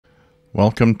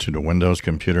Welcome to the Windows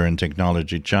Computer and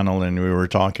Technology channel, and we were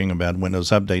talking about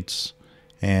Windows updates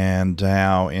and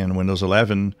how in Windows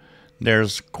 11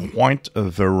 there's quite a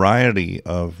variety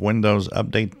of Windows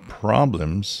update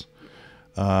problems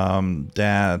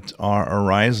that are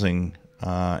arising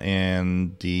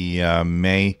in the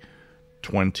May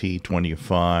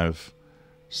 2025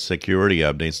 security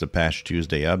updates, the Patch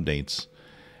Tuesday updates.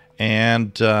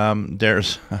 And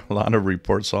there's a lot of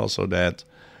reports also that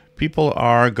people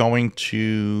are going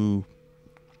to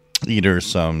either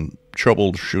some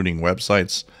troubleshooting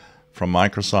websites from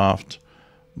Microsoft,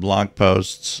 blog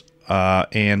posts,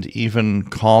 and even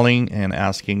calling and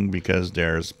asking because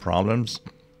there's problems.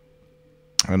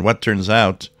 And what turns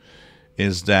out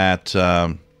is that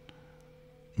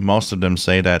most of them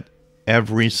say that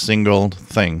every single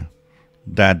thing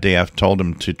that they have told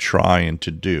them to try and to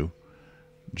do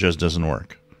just doesn't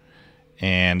work.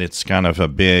 And it's kind of a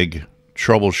big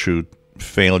troubleshoot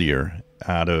failure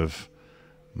out of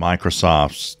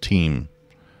Microsoft's team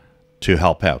to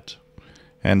help out.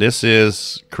 And this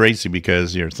is crazy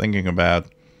because you're thinking about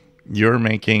you're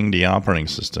making the operating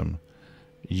system.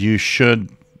 You should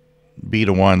be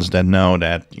the ones that know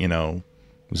that,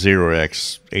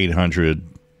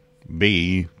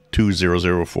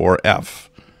 0x800B2004F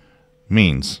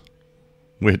means,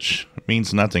 which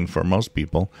means nothing for most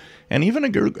people. And even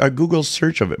a Google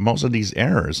search of it, most of these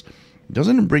errors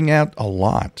doesn't bring out a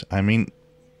lot. I mean,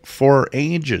 for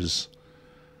ages,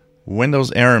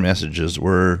 Windows error messages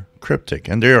were cryptic,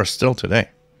 and they are still today.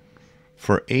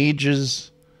 For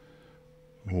ages,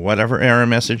 whatever error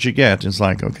message you get is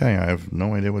like, okay, I have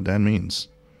no idea what that means.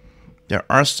 There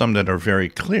are some that are very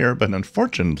clear, but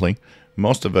unfortunately,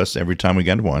 most of us, every time we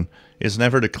get one, is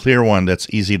never the clear one that's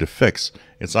easy to fix.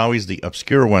 It's always the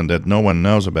obscure one that no one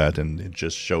knows about, and it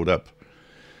just showed up.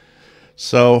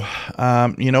 So,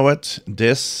 you know what?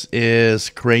 This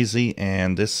is crazy,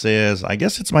 and this is, I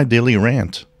guess it's my daily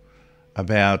rant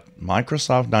about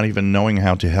Microsoft not even knowing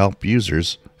how to help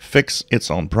users fix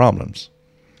its own problems.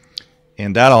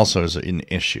 And that also is an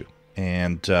issue.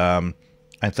 And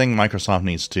I think Microsoft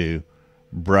needs to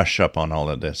brush up on all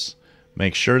of this.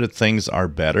 Make sure that things are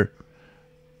better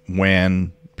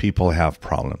when people have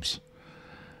problems.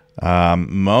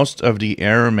 Most of the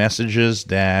error messages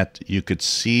that you could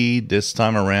see this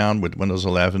time around with Windows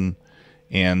 11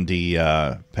 and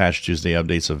the Patch Tuesday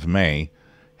updates of May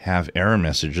have error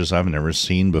messages I've never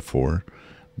seen before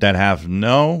that have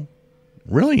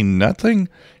really nothing.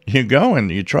 You go and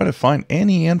you try to find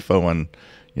any info on,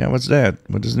 what's that?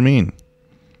 What does it mean?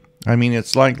 I mean,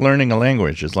 it's like learning a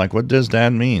language. It's like, what does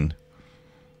that mean?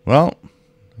 Well,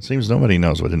 it seems nobody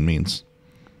knows what it means.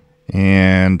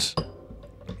 And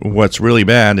what's really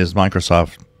bad is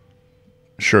Microsoft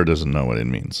sure doesn't know what it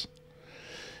means.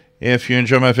 If you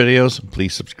enjoy my videos,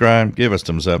 please subscribe, give us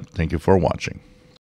thumbs up. Thank you for watching.